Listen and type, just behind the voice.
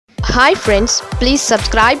Hi friends, please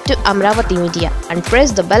subscribe to Amaravathi Media and press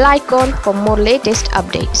the bell icon for more latest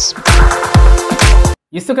updates.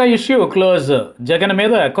 ఇసుక issue close. Jagan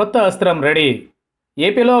మీద కొత్త అస్త్రం ready.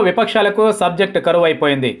 ఏపీలో విపక్షాలకు subject కరువు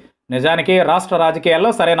అయిపోయింది. నిజానికి రాష్ట్ర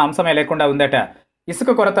రాజకీయాల్లో సరైన అంశమే లేకుండా ఉందట.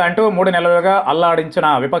 ఇసుక కొరత అంటూ 3 నెలలుగా అల్లాడించిన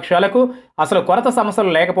విపక్షాలకు అసలు కొరత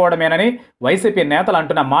సమస్యలు లేకపోవడమేనని వైసీపీ నేతలు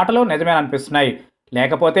అంటున్న మాటలు నిజమేననిపిస్తున్నాయి.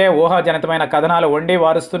 లేకపోతే ఊహాజనితమైన కథనాలు వండి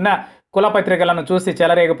వారుస్తున్న కులపత్రికలను చూసి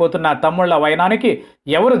చెలరేగిపోతున్న తమ్ముళ్ల వైనానికి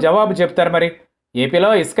ఎవరు జవాబు చెప్తారు మరి? ఏపీలో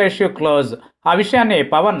ఇసుక ఇష్యూ క్లోజ్. ఆ విషయాన్ని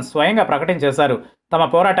పవన్ స్వయంగా ప్రకటించేశారు. తమ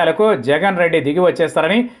పోరాటాలకు జగన్ రెడ్డి దిగి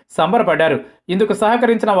వచ్చేస్తారని సంబరపడ్డారు. ఇందుకు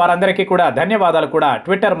సహకరించిన వారందరికీ కూడా ధన్యవాదాలు కూడా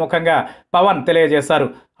ట్విట్టర్ ముఖంగా పవన్ తెలియజేశారు.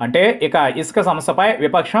 అంటే ఇక ఇసుక సమస్యపై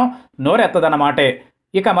విపక్షం నోరెత్తదన్నమాటే.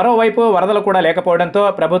 ఇక మరోవైపు వరదలు కూడా లేకపోవడంతో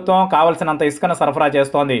ప్రభుత్వం కావలసినంత ఇసుకను సరఫరా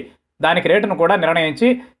చేస్తోంది. దానికి రేటును కూడా నిర్ణయించి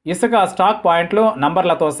ఇసుక స్టాక్ పాయింట్లు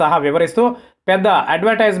నంబర్లతో సహా వివరిస్తూ పెద్ద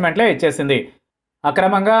అడ్వర్టైజ్మెంట్లే ఇచ్చేసింది.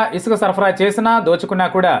 అక్రమంగా ఇసుక సరఫరా చేసినా దోచుకున్నా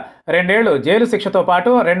కూడా 2 ఏళ్లు జైలు శిక్షతో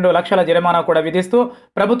పాటు 2 లక్షల జరిమానా కూడా విధిస్తూ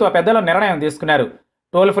ప్రభుత్వ పెద్దలు నిర్ణయం తీసుకున్నారు.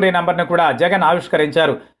 టోల్ ఫ్రీ నంబర్ను కూడా జగన్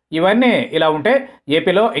ఆవిష్కరించారు. ఇవన్నీ ఇలా ఉంటే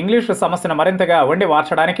ఏపీలో ఇంగ్లీషు సమస్యను మరింతగా వండి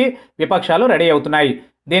వార్చడానికి విపక్షాలు రెడీ అవుతున్నాయి.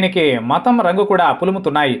 దీనికి మతం రంగు కూడా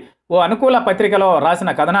పులుముతున్నాయి. ఓ అనుకూల పత్రికలో రాసిన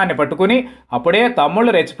కథనాన్ని పట్టుకుని అప్పుడే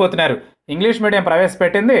తమ్ముళ్ళు రెచ్చిపోతున్నారు. ఇంగ్లీష్ మీడియం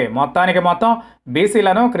ప్రవేశపెట్టింది మొత్తానికి మొత్తం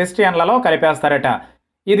బీసీలను క్రిస్టియన్లలో కలిపేస్తారట.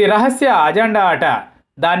 ఇది రహస్య అజెండా అట.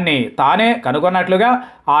 దాన్ని తానే కనుగొన్నట్లుగా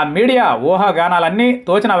ఆ మీడియా ఊహాగానాలన్నీ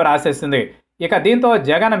తోచినవి రాసేసింది. ఇక దీంతో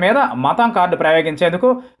జగన్ మీద మతం కార్డు ప్రయోగించేందుకు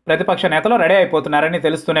ప్రతిపక్ష నేతలు రెడీ అయిపోతున్నారని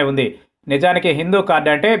తెలుస్తూనే ఉంది. నిజానికి హిందూ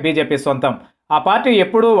కార్డు అంటే బీజేపీ సొంతం. ఆ పార్టీ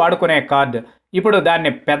ఎప్పుడూ వాడుకునే కార్డు. ఇప్పుడు దాన్ని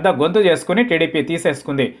పెద్ద గొంతు చేసుకుని టీడీపీ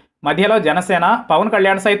తీసేసుకుంది. మధ్యలో జనసేన, పవన్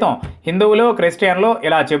కళ్యాణ్ సైతం హిందువులు, క్రిస్టియన్లు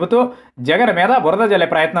ఇలా చెబుతూ జగన్ మీద బురద జల్లే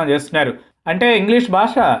ప్రయత్నం చేస్తున్నారు. అంటే ఇంగ్లీష్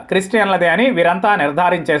భాష క్రిస్టియన్లదే అని వీరంతా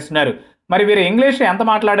నిర్ధారించేస్తున్నారు. మరి వీరు ఇంగ్లీష్ ఎంత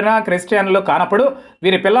మాట్లాడినా క్రిస్టియన్లు కానప్పుడు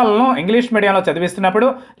వీరి పిల్లలను ఇంగ్లీష్ మీడియంలో చదివిస్తున్నప్పుడు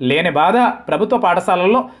లేని బాధ ప్రభుత్వ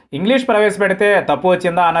పాఠశాలల్లో ఇంగ్లీష్ ప్రవేశపెడితే తప్పు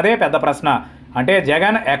వచ్చిందా అన్నదే పెద్ద ప్రశ్న. అంటే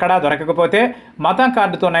జగన్ ఎక్కడా దొరకకపోతే మతం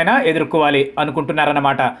కార్డుతోనైనా ఎదుర్కోవాలి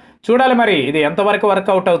అనుకుంటున్నారన్నమాట. చూడాలి మరి ఇది ఎంతవరకు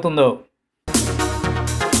వర్కౌట్ అవుతుందో.